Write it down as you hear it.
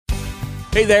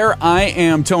Hey there, I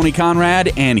am Tony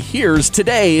Conrad, and here's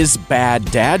today's bad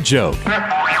dad joke.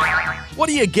 What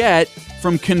do you get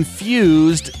from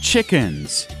confused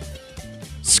chickens?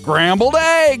 Scrambled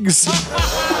eggs!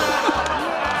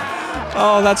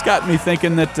 Oh, that's got me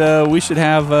thinking that we should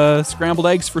have scrambled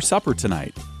eggs for supper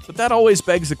tonight. But that always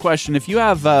begs the question, if you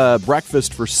have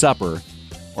breakfast for supper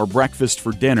or breakfast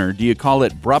for dinner, do you call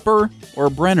it brupper or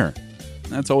brenner?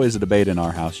 That's always a debate in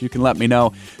our house. You can let me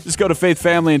know. Just go to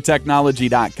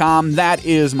faithfamilyandtechnology.com. That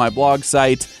is my blog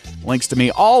site. Links to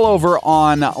me all over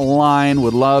online.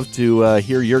 Would love to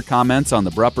hear your comments on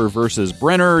the brupper versus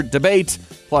brenner debate.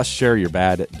 Plus, share your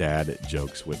bad dad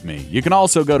jokes with me. You can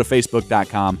also go to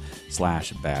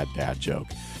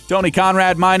facebook.com/baddadjoke. Tony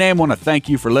Conrad, my name. Want to thank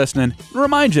you for listening and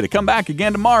remind you to come back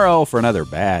again tomorrow for another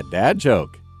bad dad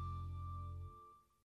joke.